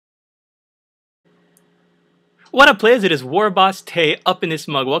What up, players? It is WarbossTae up in this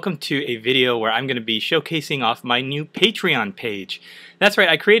mug. Welcome to a video where I'm going to be showcasing off my new Patreon page. That's right,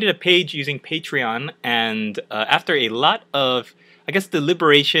 I created a page using Patreon, and after a lot of,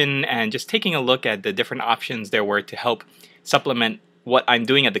 deliberation and just taking a look at the different options there were to help supplement what I'm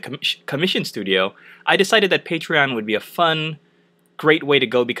doing at the commission studio, I decided that Patreon would be a fun, great way to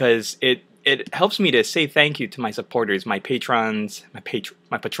go because it helps me to say thank you to my supporters, my patrons, my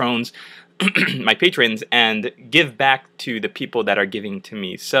patrons, my patrons, and give back to the people that are giving to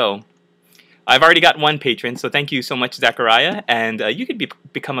me. So I've already got one patron, so thank you so much, Zachariah. And you could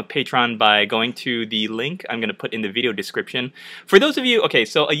become a patron by going to the link I'm going to put in the video description. For those of you, okay,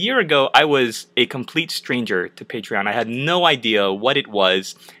 so a year ago, I was a complete stranger to Patreon. I had no idea what it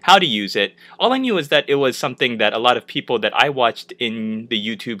was, how to use it. All I knew was that it was something that a lot of people that I watched in the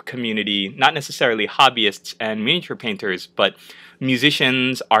YouTube community, not necessarily hobbyists and miniature painters, but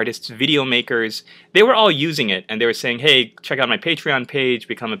musicians, artists, video makers, they were all using it, and they were saying, hey, check out my Patreon page,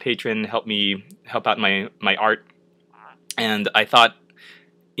 become a patron, help out my art. And I thought,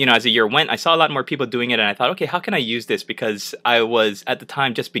 you know, as the year went, I saw a lot more people doing it, and I thought, okay, how can I use this? Because I was, at the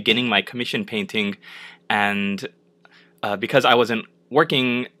time, just beginning my commission painting, and because I wasn't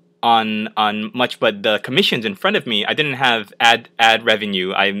working on much but the commissions in front of me, I didn't have ad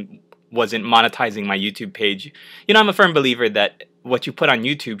revenue. I wasn't monetizing my YouTube page. You know, I'm a firm believer that what you put on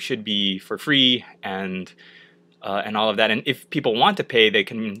YouTube should be for free and all of that. And if people want to pay, they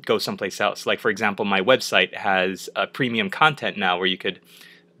can go someplace else. Like, for example, my website has premium content now where you could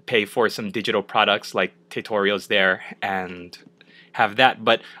pay for some digital products like tutorials there and have that.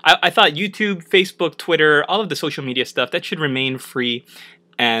 But I thought YouTube, Facebook, Twitter, all of the social media stuff, that should remain free.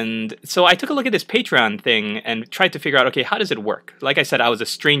 And so I took a look at this Patreon thing and tried to figure out, okay, how does it work? Like I said, I was a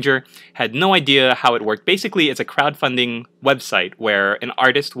stranger, had no idea how it worked. Basically, it's a crowdfunding website where an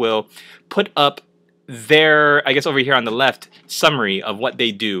artist will put up their, I guess over here on the left, summary of what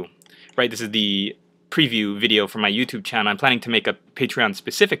they do. Right? This is the preview video for my YouTube channel. I'm planning to make a Patreon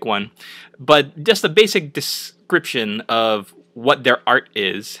specific one, but just a basic description of what their art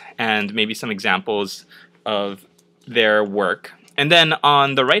is and maybe some examples of their work. And then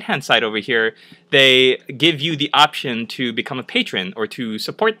on the right-hand side over here, they give you the option to become a patron or to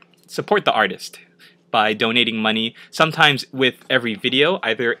support the artist by donating money, sometimes with every video,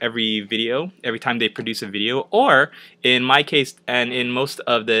 either every time they produce a video, or in my case and in most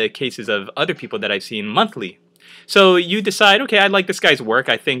of the cases of other people that I've seen, monthly. So you decide, okay, I like this guy's work.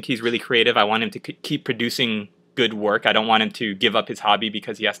 I think he's really creative. I want him to keep producing good work. I don't want him to give up his hobby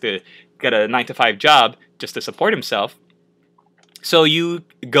because he has to get a 9-to-5 job just to support himself. So you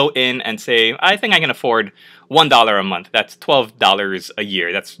go in and say, I think I can afford $1 a month. That's $12 a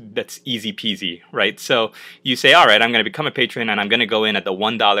year. That's easy peasy, right? So you say, all right, I'm going to become a patron and I'm going to go in at the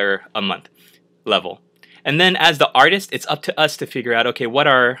 $1 a month level. And then as the artist, it's up to us to figure out, okay, what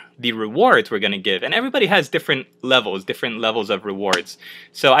are the rewards we're going to give? And everybody has different levels of rewards.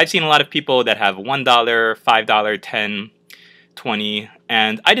 So I've seen a lot of people that have $1, $5, 10, 20,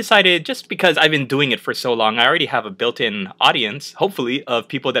 and I decided, just because I've been doing it for so long, I already have a built-in audience, hopefully, of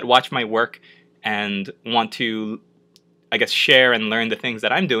people that watch my work and want to, I guess, share and learn the things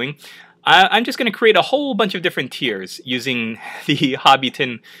that I'm doing. I'm just going to create a whole bunch of different tiers using the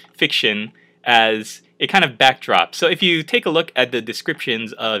Hobbiton fiction as a kind of backdrop. So if you take a look at the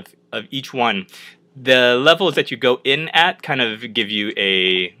descriptions of each one, the levels that you go in at kind of give you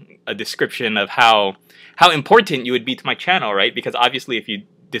a description of how important you would be to my channel, right? Because obviously if you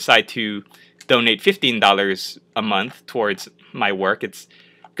decide to donate $15 a month towards my work, it's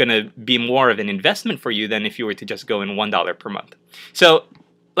going to be more of an investment for you than if you were to just go in $1 per month. So,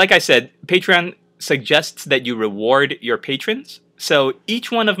 like I said, Patreon suggests that you reward your patrons. So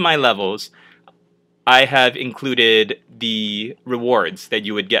each one of my levels, I have included the rewards that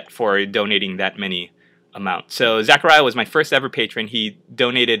you would get for donating that many amount. So Zachariah was my first ever patron. He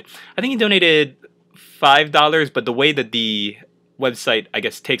donated, I think he donated $5, but the way that the website, I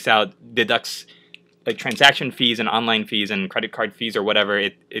guess, deducts like transaction fees and online fees and credit card fees or whatever,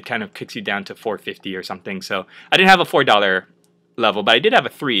 it kind of kicks you down to $4.50 or something. So I didn't have a $4 level, but I did have a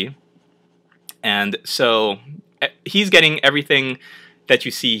 $3. And so he's getting everything that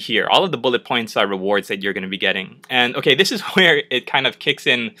you see here. All of the bullet points are rewards that you're going to be getting. And okay, this is where it kind of kicks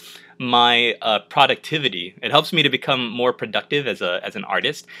in my productivity. It helps me to become more productive as an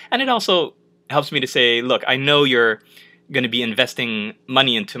artist, and it also helps me to say, look, I know you're going to be investing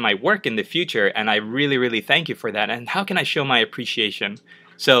money into my work in the future, and I really, really thank you for that. And how can I show my appreciation?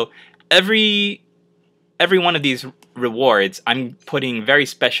 So every one of these rewards, I'm putting very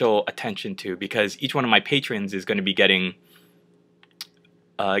special attention to, because each one of my patrons is going to be getting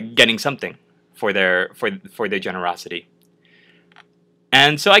something for their generosity.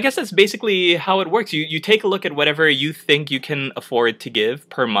 And so I guess that's basically how it works. You take a look at whatever you think you can afford to give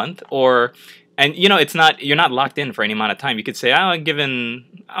per month, and you know, you're not locked in for any amount of time. You could say, I want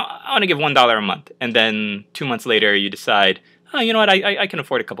to give $1 a month, and then 2 months later you decide, oh, you know what, I can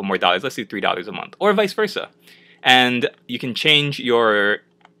afford a couple more dollars. Let's do $3 a month, or vice versa. And you can change your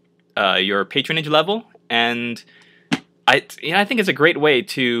patronage level, and I think it's a great way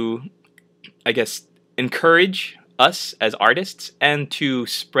to, I guess, encourage us as artists and to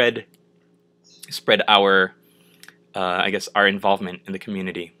spread our I guess our involvement in the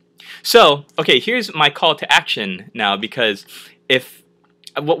community. So, okay, here's my call to action now, because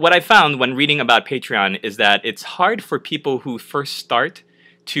what I found when reading about Patreon is that it's hard for people who first start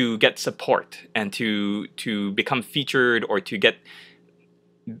to get support and to become featured or to get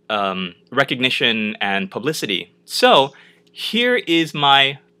recognition and publicity. So here is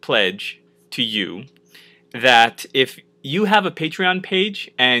my pledge to you, that if you have a Patreon page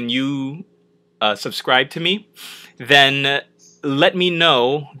and you subscribe to me, then let me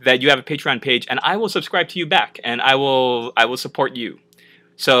know that you have a Patreon page, and I will subscribe to you back, and I will support you.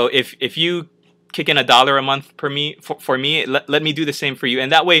 So if you kick in $1 a month for me, let me do the same for you,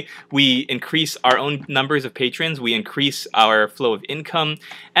 and that way we increase our own numbers of patrons, we increase our flow of income,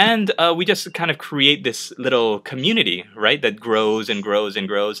 and we just kind of create this little community, right, that grows and grows and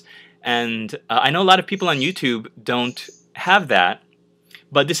grows. And I know a lot of people on YouTube don't have that,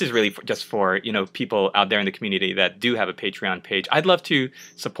 but this is really just for, you know, people out there in the community that do have a Patreon page. I'd love to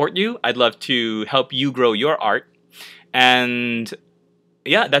support you. I'd love to help you grow your art. And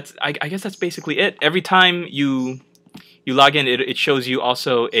yeah, I guess that's basically it. Every time you log in, it shows you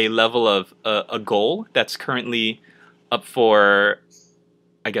also a level of a goal that's currently up for,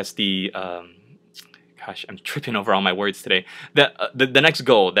 I guess, the gosh, I'm tripping over all my words today. The next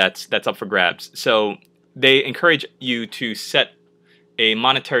goal that's up for grabs. So they encourage you to set a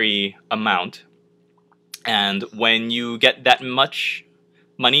monetary amount, and when you get that much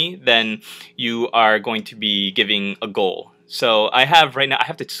money, then you are going to be giving a goal. So I have right now, I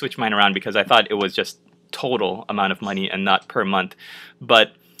have to switch mine around because I thought it was just total amount of money and not per month.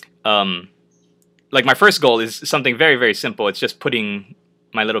 But like my first goal is something very, very simple. It's just putting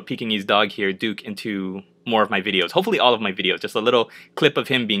my little Pekingese dog here, Duke, into more of my videos. Hopefully all of my videos. Just a little clip of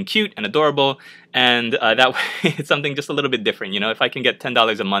him being cute and adorable, and that way it's something just a little bit different. You know, if I can get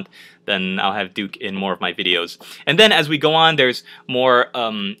 $10 a month, then I'll have Duke in more of my videos. And then as we go on, there's more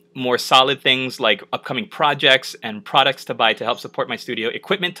solid things like upcoming projects and products to buy to help support my studio,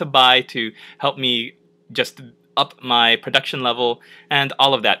 equipment to buy to help me just up my production level, and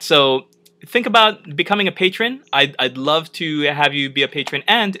all of that. So think about becoming a patron. I'd love to have you be a patron.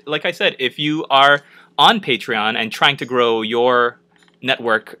 And like I said, if you are on Patreon and trying to grow your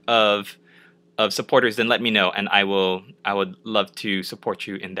network of supporters, then let me know, and I would love to support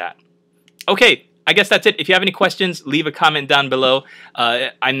you in that. Okay, I guess that's it. If you have any questions, leave a comment down below.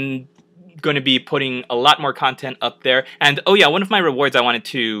 I'm going to be putting a lot more content up there. And oh yeah, one of my rewards I wanted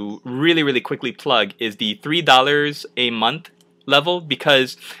to really, really quickly plug is the $3 a month level,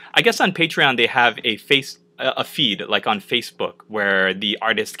 because I guess on Patreon they have a feed like on Facebook where the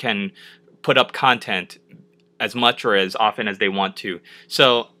artist can put up content as much or as often as they want to.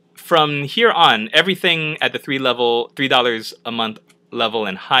 So from here on, everything at the $3 a month level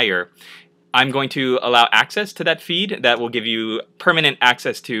and higher, I'm going to allow access to that feed that will give you permanent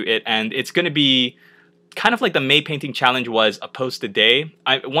access to it, and it's going to be kind of like the May painting challenge was, a post a day.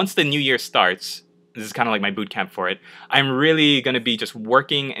 Once the new year starts, this is kind of like my boot camp for it, I'm really going to be just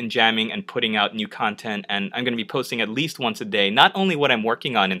working and jamming and putting out new content, and I'm going to be posting at least once a day, not only what I'm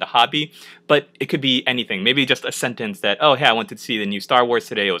working on in the hobby, but it could be anything. Maybe just a sentence that, oh, hey, I went to see the new Star Wars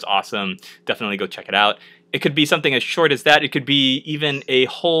today, it was awesome, definitely go check it out. It could be something as short as that. It could be even a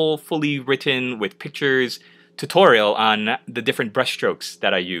whole fully written with pictures tutorial on the different brushstrokes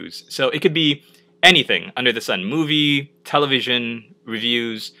that I use. So it could be anything under the sun: movie, television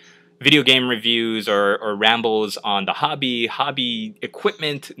reviews, video game reviews, or rambles on the hobby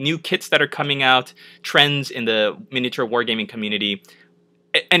equipment, new kits that are coming out, trends in the miniature wargaming community.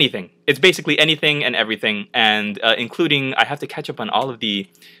 Anything. It's basically anything and everything, and including, I have to catch up on all of the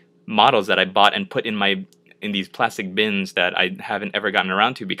models that I bought and put in these plastic bins that I haven't ever gotten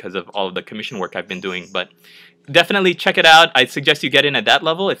around to because of all of the commission work I've been doing. But definitely check it out. I suggest you get in at that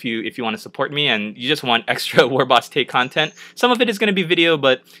level if you want to support me and you just want extra WarbossTae content. Some of it is going to be video,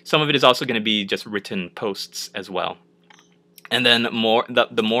 but some of it is also going to be just written posts as well. And then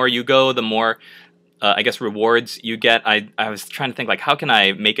the more you go, the more I guess rewards you get. I was trying to think, like, how can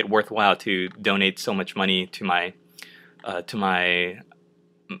I make it worthwhile to donate so much money to my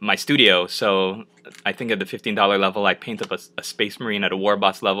my studio. So I think at the $15 level, I paint up a Space Marine at a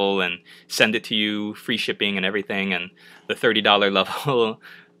Warboss level and send it to you, free shipping and everything. And the $30 level,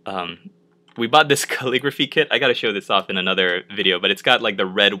 we bought this calligraphy kit. I gotta show this off in another video, but it's got like the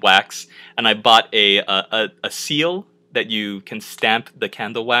red wax, and I bought a seal that you can stamp the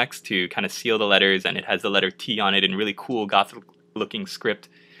candle wax to kind of seal the letters, and it has the letter T on it in really cool Gothic looking script.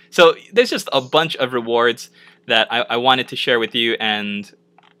 So there's just a bunch of rewards that I wanted to share with you, and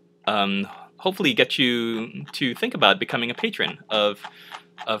hopefully get you to think about becoming a patron of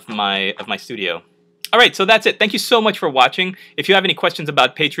my studio. All right, so that's it. Thank you so much for watching. If you have any questions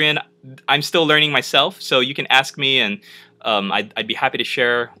about Patreon, I'm still learning myself, so you can ask me, and I'd be happy to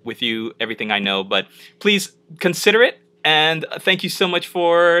share with you everything I know. But please consider it, and thank you so much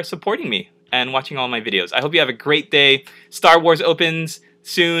for supporting me and watching all my videos. I hope you have a great day. Star Wars opens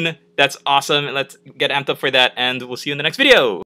soon. That's awesome. Let's get amped up for that, and we'll see you in the next video.